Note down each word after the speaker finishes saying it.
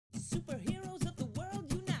Superheroes of the world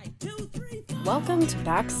unite. 2, 3, 4. Welcome to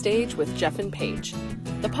Backstage with Jeff and Paige,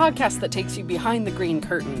 the podcast that takes you behind the green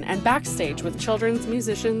curtain and backstage with children's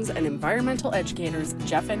musicians and environmental educators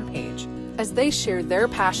Jeff and Paige, as they share their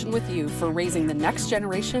passion with you for raising the next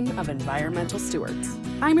generation of environmental stewards.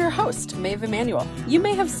 I'm your host, Maeve Emanuel. You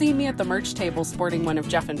may have seen me at the merch table sporting one of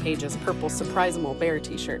Jeff and Paige's purple Surprisable Bear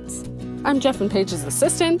t-shirts. I'm Jeff and Paige's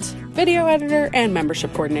assistant, video editor, and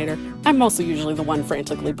membership coordinator. I'm also usually the one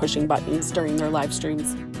frantically pushing buttons during their live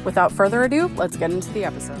streams. Without further ado, let's get into the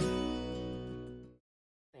episode.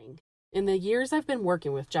 In the years I've been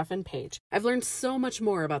working with Jeff and Paige, I've learned so much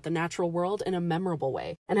more about the natural world in a memorable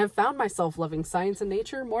way, and have found myself loving science and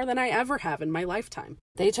nature more than I ever have in my lifetime.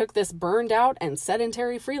 They took this burned out and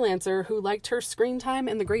sedentary freelancer who liked her screen time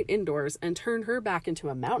in the great indoors and turned her back into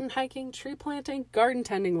a mountain hiking, tree planting, garden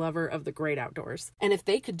tending lover of the great outdoors. And if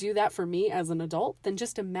they could do that for me as an adult, then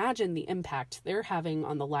just imagine the impact they're having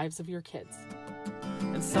on the lives of your kids.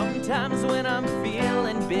 And sometimes when I'm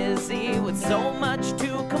feeling busy with so much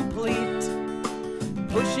to complete,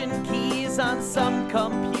 pushing keys on some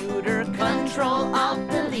computer, Control Alt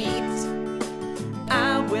Delete,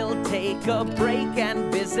 I will take a break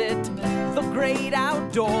and visit the great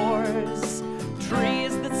outdoors.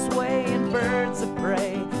 Trees that sway and birds of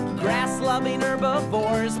prey, grass-loving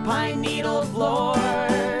herbivores, pine needle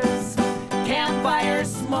floors, campfire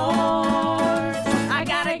s'mores. I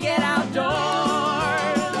gotta get outdoors.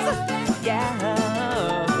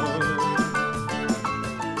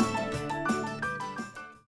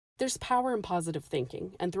 There's power in positive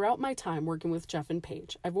thinking, and throughout my time working with Jeff and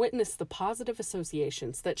Paige, I've witnessed the positive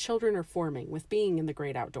associations that children are forming with being in the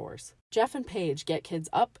great outdoors. Jeff and Paige get kids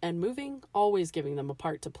up and moving, always giving them a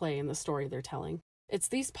part to play in the story they're telling. It's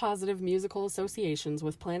these positive musical associations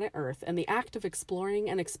with planet Earth and the act of exploring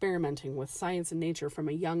and experimenting with science and nature from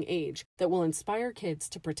a young age that will inspire kids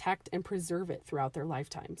to protect and preserve it throughout their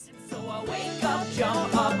lifetimes. So I wake up,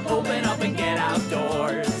 jump up, open up and get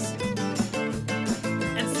outdoors.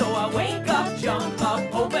 So I wake up, jump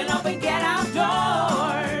up, open up and get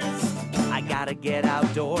outdoors. I gotta get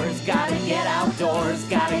outdoors, gotta get outdoors,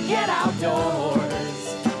 gotta get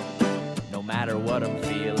outdoors. No matter what I'm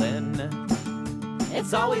feeling,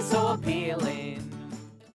 it's always so appealing.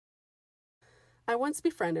 I once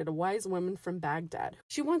befriended a wise woman from Baghdad.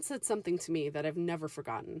 She once said something to me that I've never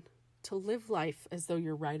forgotten: to live life as though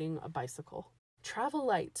you're riding a bicycle. Travel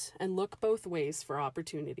light and look both ways for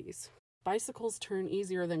opportunities. Bicycles turn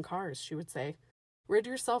easier than cars, she would say. Rid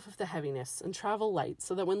yourself of the heaviness and travel light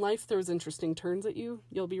so that when life throws interesting turns at you,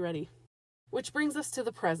 you'll be ready. Which brings us to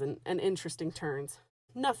the present and interesting turns.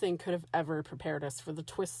 Nothing could have ever prepared us for the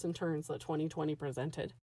twists and turns that 2020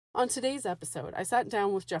 presented. On today's episode, I sat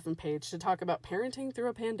down with Jeff and Paige to talk about parenting through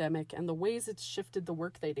a pandemic and the ways it's shifted the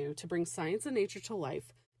work they do to bring science and nature to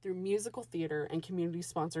life through musical theater and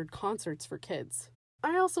community-sponsored concerts for kids.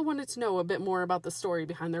 I also wanted to know a bit more about the story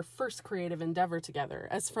behind their first creative endeavor together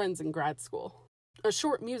as friends in grad school. A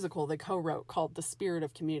short musical they co-wrote called The Spirit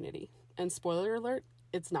of Community. And spoiler alert,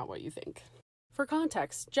 it's not what you think. For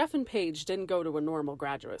context, Jeff and Paige didn't go to a normal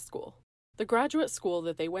graduate school. The graduate school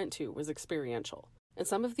that they went to was experiential, and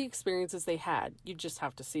some of the experiences they had, you'd just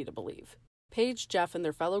have to see to believe. Paige, Jeff, and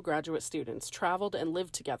their fellow graduate students traveled and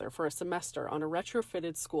lived together for a semester on a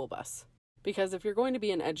retrofitted school bus. Because if you're going to be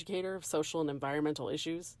an educator of social and environmental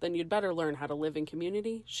issues, then you'd better learn how to live in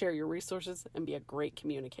community, share your resources, and be a great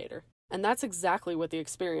communicator. And that's exactly what the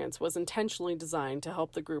experience was intentionally designed to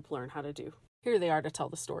help the group learn how to do. Here they are to tell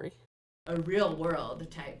the story. A real world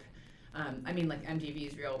type, like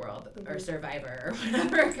MTV's Real World or Survivor or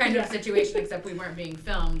whatever kind of situation, except we weren't being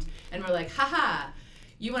filmed. And we're like, haha,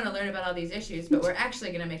 you want to learn about all these issues, but we're actually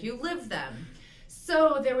going to make you live them.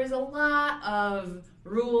 So there was a lot of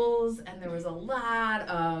rules and there was a lot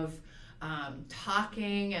of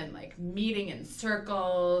talking and meeting in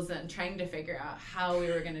circles and trying to figure out how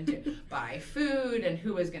we were going to buy food and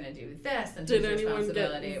who was going to do this and whose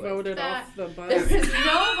responsibility it was. Voted off the bus? There was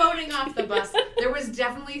no voting off the bus. There was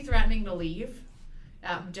definitely threatening to leave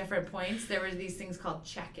at different points. There were these things called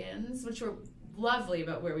check-ins, which were lovely,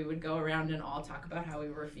 but where we would go around and all talk about how we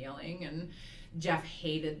were feeling. And Jeff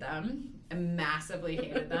hated them, and massively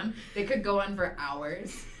hated them. They could go on for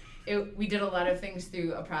hours. We did a lot of things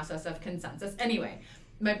through a process of consensus. Anyway,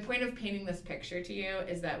 my point of painting this picture to you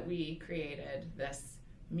is that we created this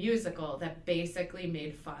musical that basically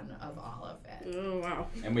made fun of all of it. Oh, wow.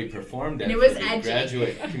 And we performed it and it was for the edgy.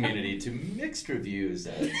 graduate community to mixed reviews.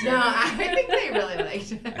 No, I think they really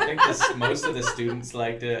liked it. I think most of the students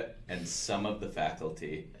liked it, and some of the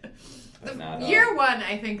faculty. but not Year 1,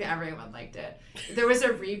 I think everyone liked it. There was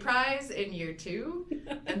a reprise in year 2,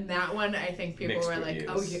 and that one I think people Mixed were like,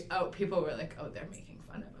 reviews. people were like, oh, they're making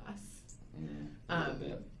fun of us. A little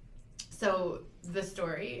bit. So the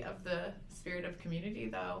story of the Spirit of Community,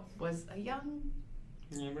 though, was a young.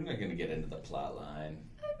 Yeah, we're not going to get into the plot line.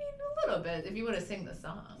 I mean, a little bit. If you want to sing the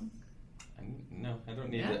song. No, I don't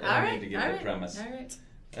need Yeah? to. I don't need to give all the right, premise. All right.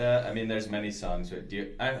 I mean, there's many songs. But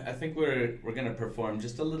I think we're going to perform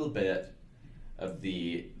just a little bit of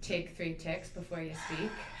the. Take 3 ticks before you speak.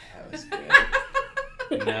 That was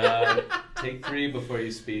good. No, take 3 before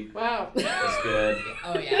you speak. Wow. That was good.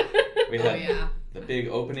 Oh yeah. We Oh had yeah. the big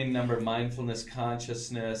opening number, Mindfulness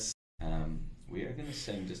Consciousness. We are going to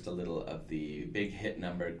sing just a little of the big hit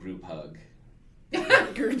number, Group Hug.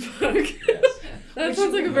 Group hug. Yes. That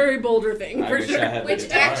sounds like a very Boulder thing, I for wish I sure. had the Which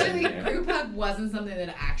guitar actually, in here. group hug wasn't something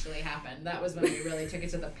that actually happened. That was when we really took it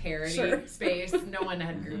to the parody Sure. space. No one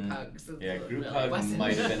had group hugs. It Yeah, Group really Hug wasn't.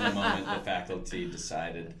 might have been the moment the faculty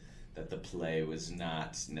decided that the play was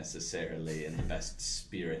not necessarily in the best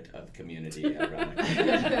spirit of community,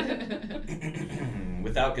 ironically.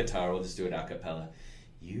 Without guitar, we'll just do it a cappella.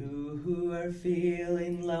 You who are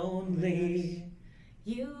feeling lonely,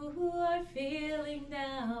 You who are feeling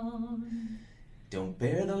down. don't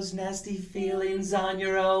bear those nasty feelings on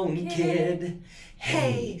your own, kid.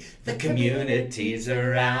 Hey, the community's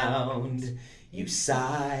around. You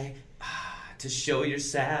sigh to show your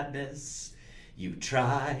sadness. You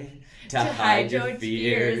try to hide your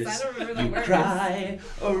fears. I don't remember the You words. cry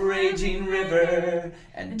a raging river,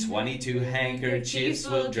 and 22 handkerchiefs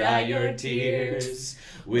will dry your tears.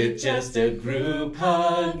 With just a group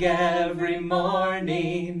hug every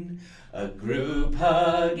morning, a group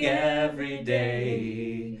hug every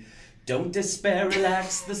day. Don't despair,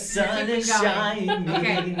 relax, the sun Keep is going. shining.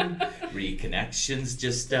 Okay. Reconnection's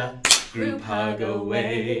just a group hug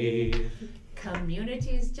away.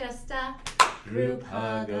 Community's just a Group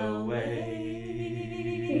hug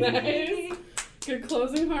away. Nice. Good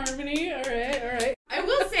closing harmony. All right. I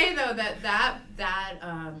will say though that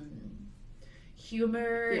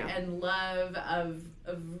humor Yeah. and love of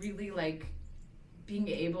really like being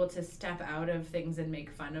able to step out of things and make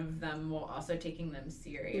fun of them while also taking them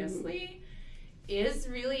seriously is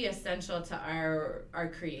really essential to our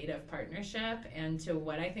creative partnership and to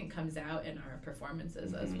what I think comes out in our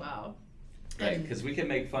performances as well. Right, And- because we can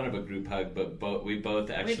make fun of a group hug, but we both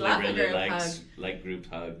actually love a really group hug. like group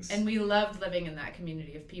hugs. And we love living in that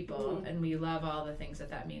community of people, and we love all the things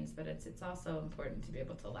that means. But it's also important to be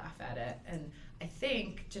able to laugh at it. And I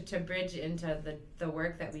think to bridge into the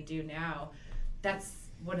work that we do now, that's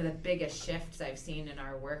one of the biggest shifts I've seen in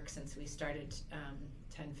our work since we started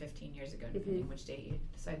 10, 15 years ago, depending which day you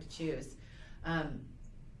decide to choose.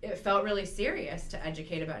 It felt really serious to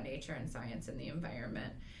educate about nature and science and the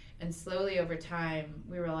environment. And slowly over time,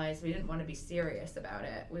 we realized we didn't want to be serious about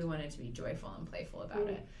it. We wanted to be joyful and playful about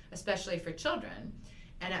it, especially for children.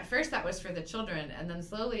 And at first that was for the children, and then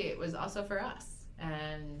slowly it was also for us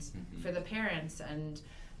and for the parents. And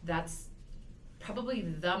that's probably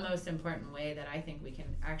the most important way that I think we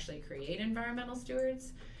can actually create environmental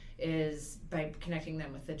stewards is by connecting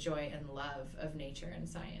them with the joy and love of nature and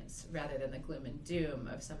science rather than the gloom and doom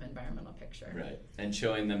of some environmental picture. Right, and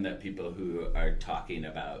showing them that people who are talking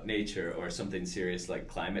about nature or something serious like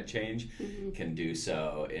climate change can do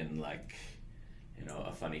so in like,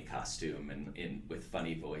 a funny costume and with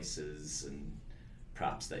funny voices and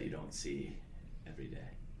props that you don't see every day.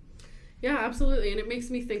 Yeah, absolutely. And it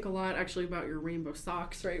makes me think a lot actually about your rainbow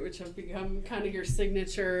socks, right? Which have become kind of your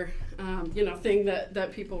signature, thing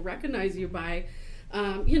that people recognize you by.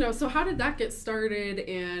 So how did that get started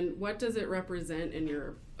and what does it represent in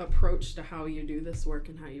your approach to how you do this work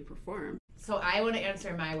and how you perform? So I want to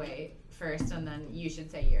answer my way first and then you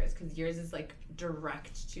should say yours because yours is like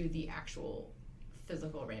direct to the actual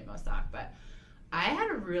physical rainbow sock. But I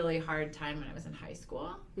had a really hard time when I was in high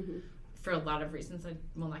school. For a lot of reasons I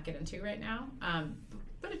will not get into right now.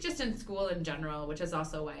 But it's just in school in general, which is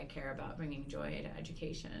also why I care about bringing joy to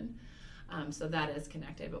education. So that is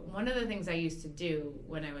connected. But one of the things I used to do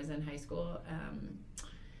when I was in high school,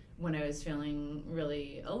 when I was feeling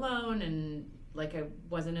really alone and like I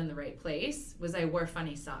wasn't in the right place, was I wore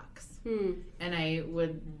funny socks. And I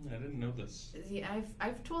would... I didn't know this. Yeah,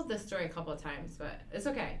 I've told this story a couple of times, but it's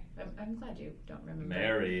okay. I'm glad you don't remember.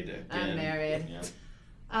 Married again. I'm married. Yeah.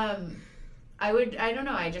 I don't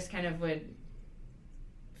know, I just kind of would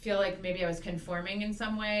feel like maybe I was conforming in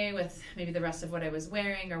some way with maybe the rest of what I was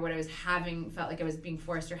wearing or what I was felt like I was being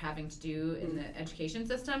forced or having to do in the education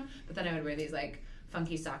system, but then I would wear these like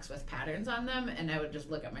funky socks with patterns on them and I would just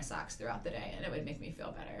look at my socks throughout the day and it would make me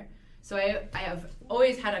feel better. So I have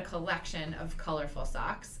always had a collection of colorful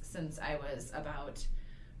socks since I was about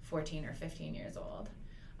 14 or 15 years old.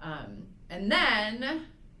 And then...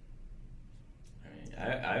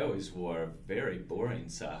 I always wore very boring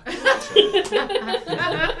socks. Yeah,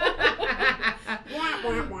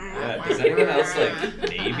 does anyone else like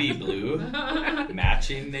navy blue?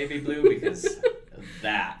 Matching navy blue? Because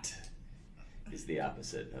that is the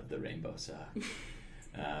opposite of the rainbow sock.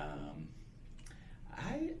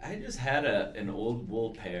 I just had an old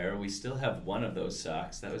wool pair. We still have one of those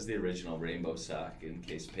socks. That was the original rainbow sock. In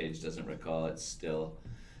case Paige doesn't recall, it's still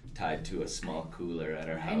tied to a small cooler at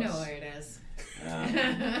our house. I know where it is.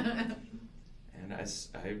 And I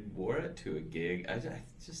wore it to a gig. I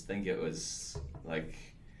just think it was like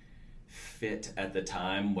fit at the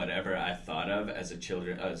time, whatever I thought of as a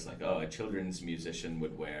children. I was like, oh, a children's musician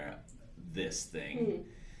would wear this thing.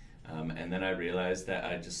 And then I realized that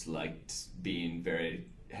I just liked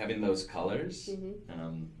having those colors.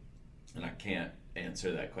 And I can't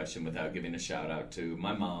answer that question without giving a shout out to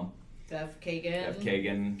my mom. Jeff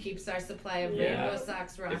Kagan keeps our supply of rainbow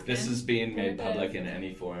socks rocking. If this is being made public in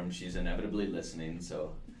any form, she's inevitably listening.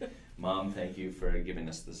 So, Mom, thank you for giving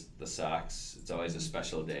us the socks. It's always a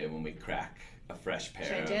special day when we crack a fresh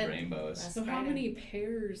pair of rainbows. So how many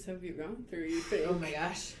pairs have you gone through, you think? Oh my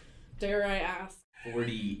gosh. Dare I ask?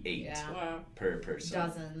 48 per person.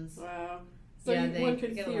 Dozens. Wow. So one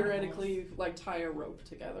could theoretically like tie a rope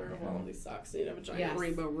together of all these socks. You'd have a giant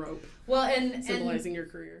rainbow rope. Well, and symbolizing your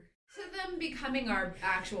career. To them becoming our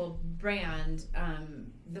actual brand,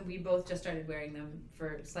 that we both just started wearing them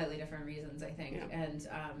for slightly different reasons, I think. Yeah. And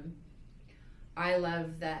I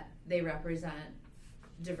love that they represent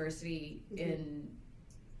diversity in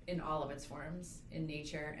all of its forms, in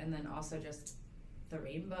nature, and then also just the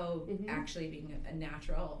rainbow actually being a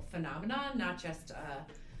natural phenomenon, not just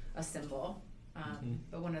a symbol,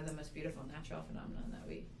 but one of the most beautiful natural phenomenon that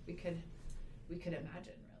we could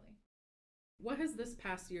imagine. What has this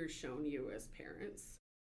past year shown you as parents?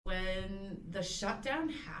 When the shutdown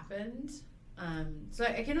happened, so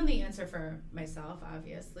I can only answer for myself,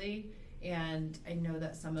 obviously, and I know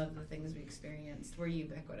that some of the things we experienced were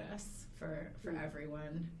ubiquitous for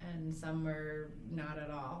everyone, and some were not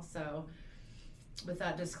at all. So with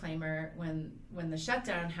that disclaimer, when the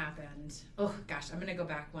shutdown happened, oh gosh, I'm going to go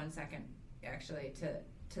back 1 second, actually,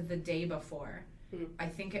 to the day before. I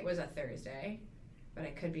think it was a Thursday, but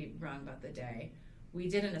I could be wrong about the day. We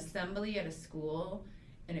did an assembly at a school,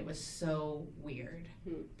 and it was so weird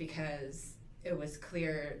because it was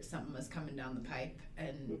clear something was coming down the pipe,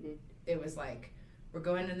 and it was like, we're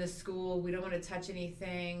going in this school, we don't want to touch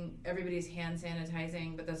anything, everybody's hand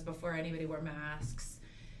sanitizing, but that's before anybody wore masks.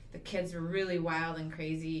 The kids were really wild and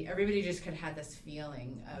crazy. Everybody just had this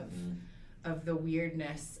feeling of the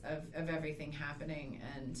weirdness of everything happening,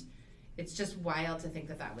 and it's just wild to think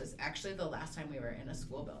that was actually the last time we were in a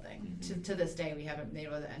school building. To this day, we haven't been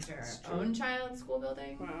able to enter our own child's school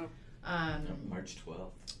building. Wow. March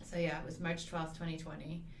 12th. So yeah, it was March 12th,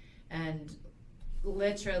 2020. And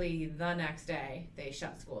literally the next day, they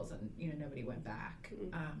shut schools and nobody went back.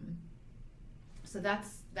 So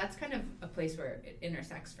that's kind of a place where it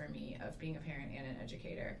intersects for me of being a parent and an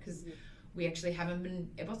educator, because we actually haven't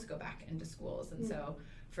been able to go back into schools. And so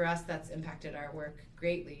for us, that's impacted our work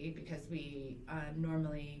greatly, because we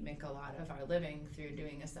normally make a lot of our living through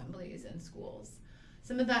doing assemblies in schools.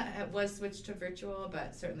 Some of that was switched to virtual,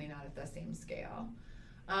 but certainly not at the same scale.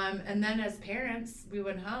 And then as parents, we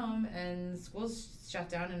went home and schools shut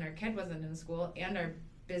down and our kid wasn't in school and our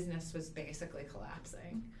business was basically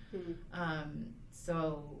collapsing.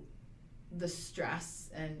 So the stress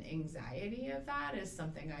and anxiety of that is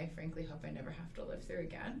something I frankly hope I never have to live through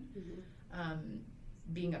again.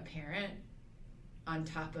 Being a parent on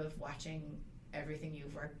top of watching everything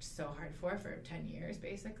you've worked so hard for 10 years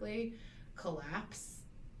basically collapse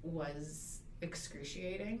was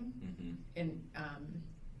excruciating. And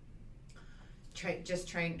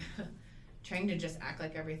trying to just act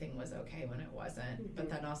like everything was okay when it wasn't, but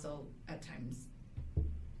then also at times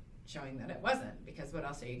showing that it wasn't, because what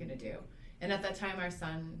else are you going to do? And at that time our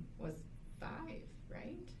son was 5,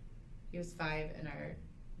 right? He was 5 and our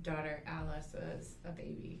daughter Alice was a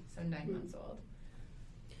baby, so 9 months old.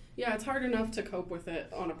 Yeah, it's hard enough to cope with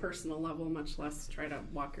it on a personal level, much less try to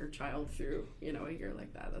walk your child through, a year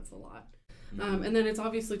like that. That's a lot. And then it's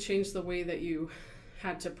obviously changed the way that you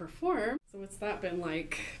had to perform. So what's that been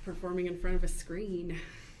like, performing in front of a screen?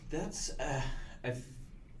 That's, I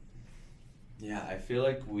feel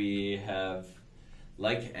like we have,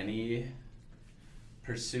 like any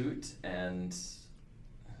pursuit, and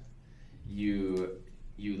you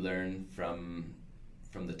learn from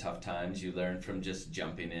from the tough times. You learn from just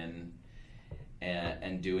jumping in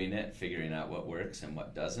and doing it, figuring out what works and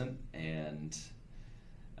what doesn't. And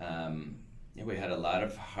we had a lot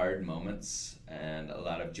of hard moments and a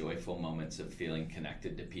lot of joyful moments of feeling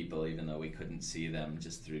connected to people, even though we couldn't see them,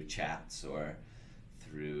 just through chats or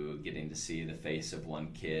through getting to see the face of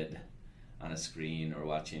one kid on a screen, or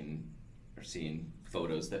watching or seeing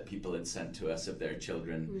photos that people had sent to us of their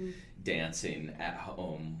children dancing at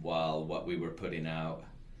home while what we were putting out,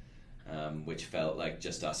 which felt like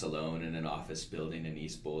just us alone in an office building in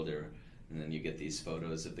East Boulder. And then you get these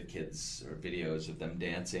photos of the kids or videos of them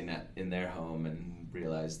dancing in their home, and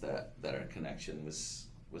realize that our connection was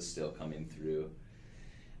still coming through.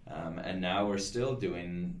 And now we're still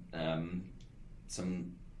doing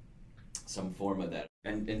some form of that.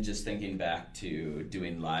 And just thinking back to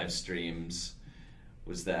doing live streams,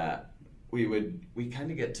 was that we kind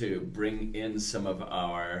of get to bring in some of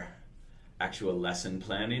our actual lesson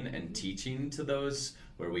planning and teaching to those,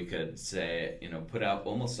 where we could say, put out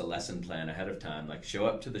almost a lesson plan ahead of time, like show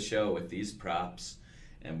up to the show with these props,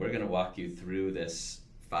 and we're going to walk you through this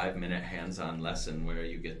 5-minute hands-on lesson where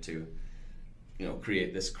you get to,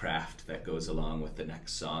 create this craft that goes along with the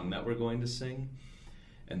next song that we're going to sing.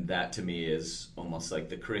 And that to me is almost like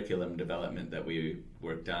the curriculum development that we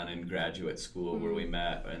worked on in graduate school, where we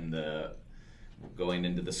met, and going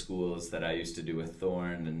into the schools that I used to do with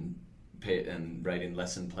Thorne, and writing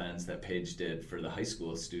lesson plans that Paige did for the high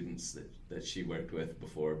school students that she worked with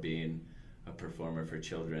before being a performer for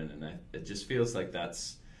children. And it just feels like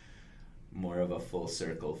that's more of a full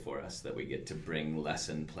circle for us, that we get to bring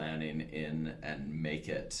lesson planning in and make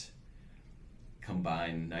it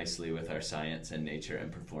combine nicely with our science and nature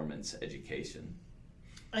and performance education.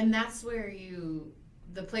 And that's where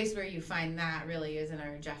the place where you find that really is in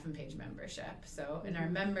our Jeff and Paige membership. So in our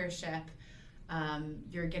membership,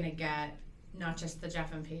 you're going to get not just the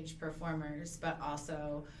Jeff and Paige performers, but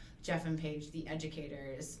also Jeff and Paige, the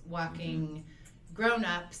educators, walking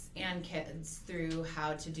grown-ups and kids through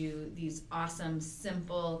how to do these awesome,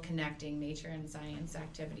 simple, connecting nature and science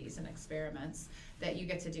activities and experiments that you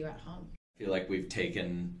get to do at home. I feel like we've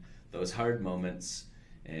taken those hard moments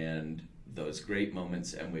and those great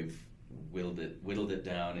moments, and we've whittled it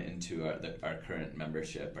down into our current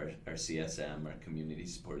membership, our CSM, our community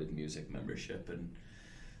supported music membership, and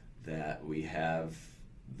that we have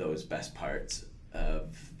those best parts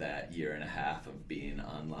of that year and a half of being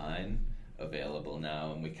online available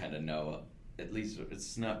now. And we kind of know, at least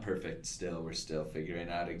it's not perfect still, we're still figuring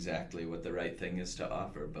out exactly what the right thing is to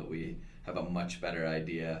offer, but we have a much better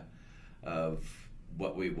idea of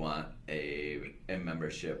what we want a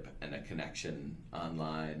membership and a connection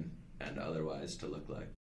online and otherwise to look like.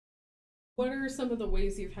 What are some of the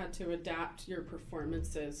ways you've had to adapt your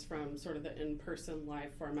performances from sort of the in-person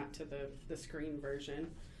live format to the screen version?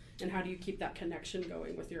 And how do you keep that connection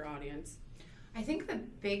going with your audience? I think the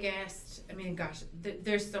biggest,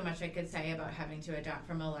 there's so much I could say about having to adapt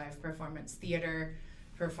from a live performance, theater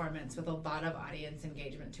performance with a lot of audience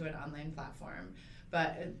engagement to an online platform.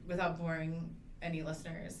 But without boring any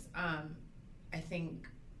listeners, I think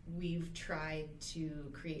we've tried to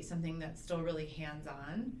create something that's still really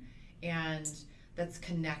hands-on and that's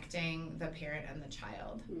connecting the parent and the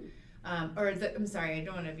child. I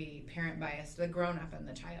don't want to be parent biased, the grown-up and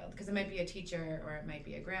the child, because it might be a teacher, or it might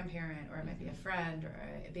be a grandparent, or it might be a friend, or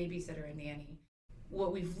a babysitter, a nanny.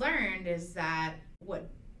 What we've learned is that what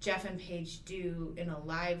Jeff and Paige do in a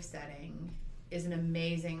live setting is an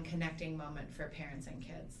amazing connecting moment for parents and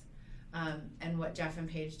kids. And what Jeff and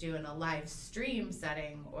Paige do in a live stream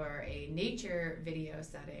setting, or a nature video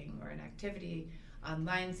setting, or an activity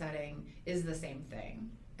online setting is the same thing.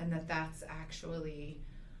 And that's actually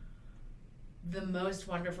the most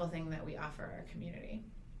wonderful thing that we offer our community.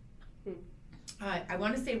 I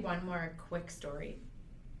want to say one more quick story.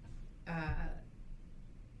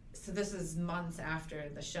 So this is months after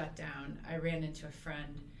the shutdown. I ran into a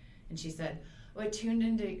friend, and she said, I tuned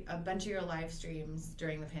into a bunch of your live streams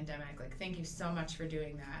during the pandemic. Thank you so much for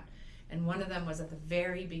doing that. And one of them was at the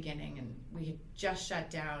very beginning, and we had just shut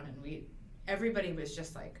down, and everybody was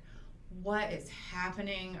just like, what is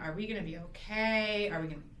happening? Are we going to be okay? Are we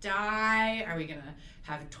going to die? Are we going to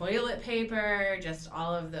have toilet paper? Just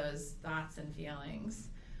all of those thoughts and feelings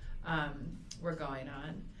were going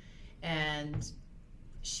on. And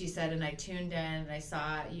she said, and I tuned in, and I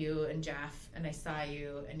saw you and Jeff, and I saw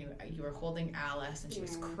you, and you were holding Alice, and she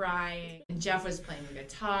was crying, and Jeff was playing the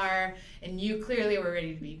guitar, and you clearly were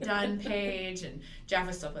ready to be done, Paige, and Jeff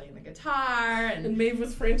was still playing the guitar, and Maeve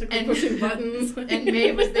was frantically pushing buttons, and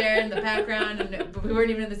Maeve was there in the background, but we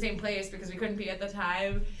weren't even in the same place because we couldn't be at the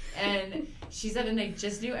time, and She said, and I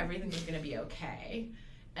just knew everything was going to be okay.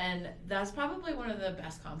 And that's probably one of the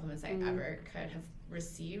best compliments I ever could have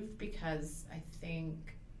received, because I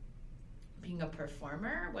think being a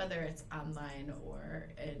performer, whether it's online or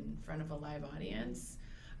in front of a live audience,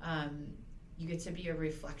 you get to be a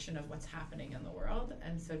reflection of what's happening in the world.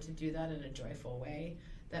 And so to do that in a joyful way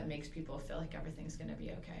that makes people feel like everything's going to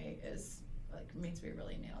be okay is like, means we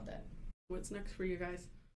really nailed it. What's next for you guys?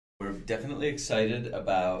 We're definitely excited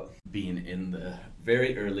about being in the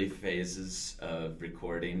very early phases of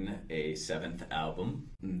recording a 7th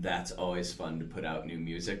album. That's always fun to put out new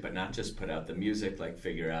music, but not just put out the music, like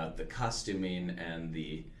figure out the costuming and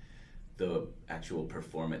the actual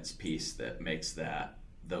performance piece that makes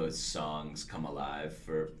those songs come alive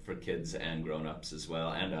for kids and grown-ups as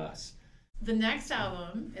well, and us. The next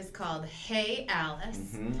album is called Hey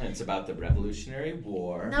Alice. It's about the Revolutionary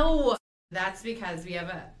War. No, that's because we have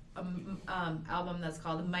a album that's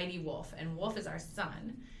called Mighty Wolf, and Wolf is our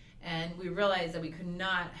son, and we realized that we could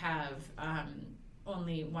not have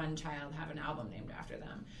only one child have an album named after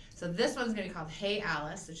them. So this one's going to be called Hey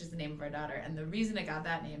Alice, which is the name of our daughter, and the reason it got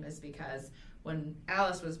that name is because when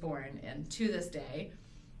Alice was born, and to this day,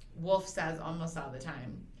 Wolf says almost all the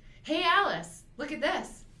time, "Hey Alice, look at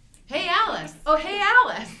this. Hey Alice, oh hey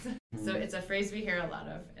Alice." So it's a phrase we hear a lot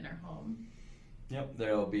of in our home. Yep,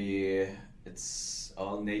 it's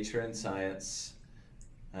all nature and science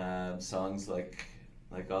songs like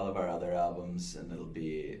all of our other albums, and it'll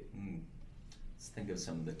be, let's think of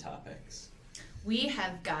some of the topics. We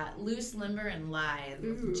have got Loose, Limber, and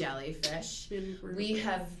Lithe jellyfish. We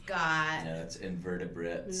have got it's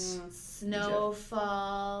invertebrates.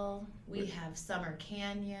 Snowfall. We have Summer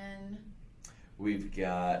Canyon. We've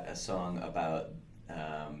got a song about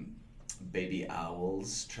baby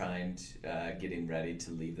owls getting ready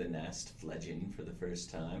to leave the nest, fledging for the first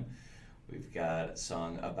time. We've got a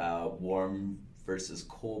song about warm versus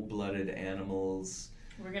cold-blooded animals.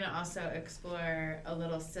 We're going to also explore a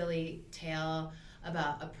little silly tale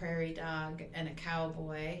about a prairie dog and a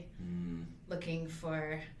cowboy looking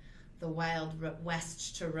for the wild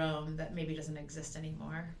west to roam that maybe doesn't exist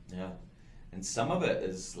anymore. Yeah, and some of it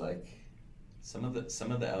is like, some of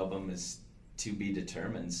the album is to be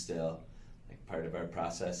determined still. Like, part of our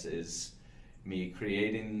process is me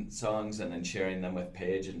creating songs and then sharing them with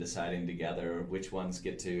Paige and deciding together which ones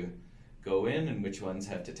get to go in and which ones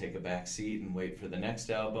have to take a back seat and wait for the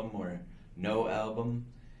next album or no album.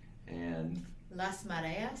 And Las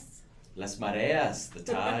Mareas, the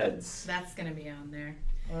tides. That's going to be on there.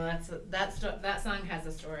 Well, that song has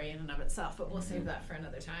a story in and of itself, but we'll save that for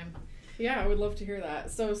another time. Yeah, I would love to hear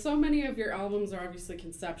that. So many of your albums are obviously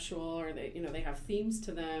conceptual, or they have themes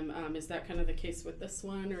to them. Is that kind of the case with this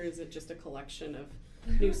one, or is it just a collection of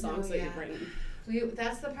new songs that you bring?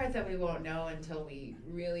 That's the part that we won't know until we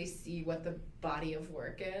really see what the body of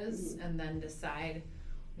work is, and then decide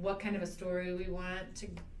what kind of a story we want to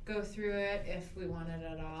go through it, if we want it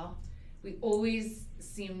at all. We always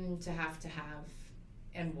seem to have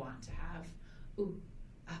and want to have ooh,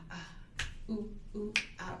 ah, ah. Ooh, ooh,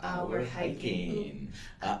 ah, ah, we're hiking.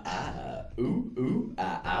 We're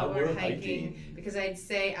hiking. Because I'd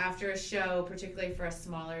say after a show, particularly for a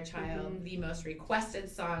smaller child, the most requested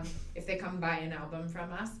song, if they come buy an album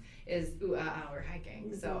from us, is ooh, ah, ah, we're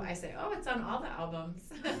hiking. So I say, it's on all the albums.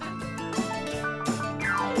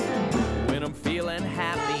 When I'm feeling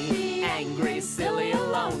happy, angry, silly, or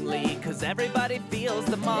lonely, 'cause everybody feels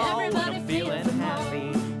them all. When I'm feeling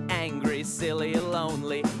happy, angry, silly, or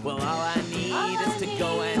lonely, well, all I need is to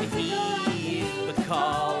go and heed the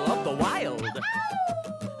call of the wild.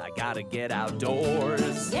 I gotta get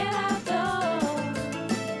outdoors. Get outdoors.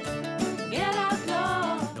 Get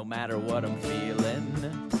outdoors. No matter what I'm feeling,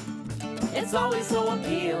 it's always so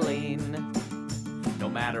appealing. No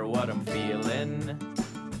matter what I'm feeling,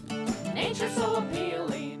 nature's so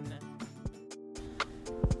appealing.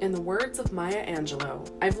 In the words of Maya Angelou,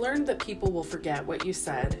 I've learned that people will forget what you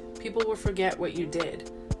said, people will forget what you did,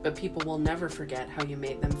 but people will never forget how you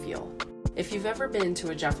made them feel. If you've ever been to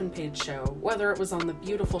a Jeff and Paige show, whether it was on the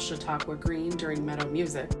beautiful Chautauqua Green during Meadow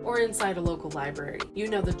Music or inside a local library, you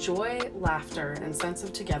know the joy, laughter, and sense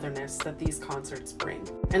of togetherness that these concerts bring.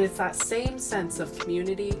 And it's that same sense of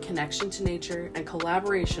community, connection to nature, and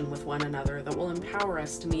collaboration with one another that will empower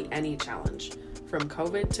us to meet any challenge, from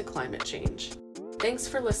COVID to climate change. Thanks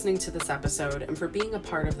for listening to this episode and for being a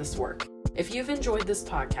part of this work. If you've enjoyed this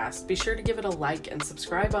podcast, be sure to give it a like and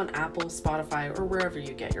subscribe on Apple, Spotify, or wherever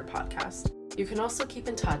you get your podcast. You can also keep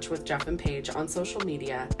in touch with Jeff and Paige on social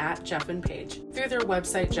media at Jeff and Paige, through their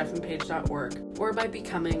website jeffandpaige.org, or by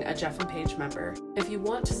becoming a Jeff and Paige member. If you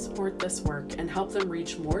want to support this work and help them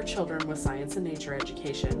reach more children with science and nature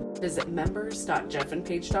education, Visit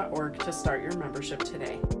members.jeffandpage.org to start your membership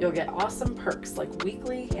today. You'll get awesome perks like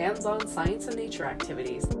weekly hands-on science and nature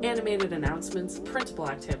activities, animated announcements, printable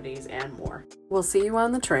activities, and more. We'll see you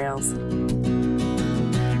on the trails.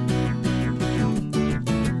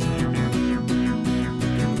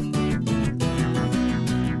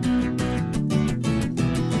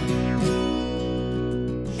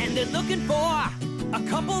 Looking for a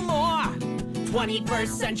couple more 21st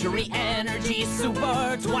century energy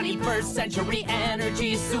super, 21st century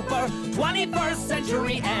energy super, 21st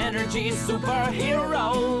century energy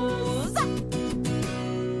superheroes.